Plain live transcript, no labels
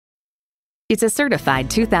It's a certified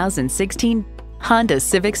 2016 Honda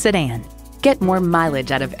Civic Sedan. Get more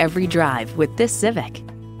mileage out of every drive with this Civic.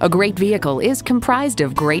 A great vehicle is comprised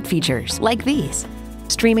of great features like these: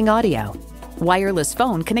 streaming audio, wireless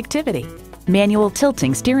phone connectivity, manual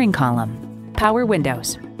tilting steering column, power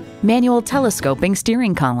windows, manual telescoping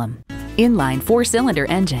steering column, inline 4-cylinder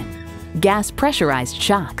engine, gas pressurized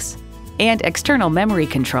shocks, and external memory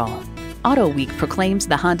control. Auto Week proclaims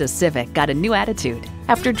the Honda Civic got a new attitude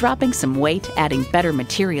after dropping some weight, adding better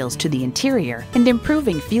materials to the interior, and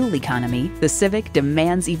improving fuel economy. The Civic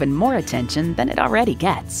demands even more attention than it already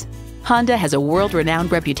gets. Honda has a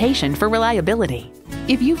world-renowned reputation for reliability.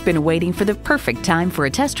 If you've been waiting for the perfect time for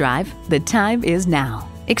a test drive, the time is now.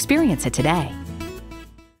 Experience it today.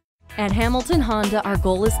 At Hamilton Honda, our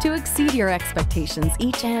goal is to exceed your expectations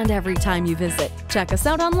each and every time you visit. Check us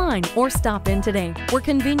out online or stop in today. We're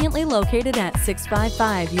conveniently located at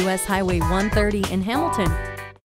 655 US Highway 130 in Hamilton.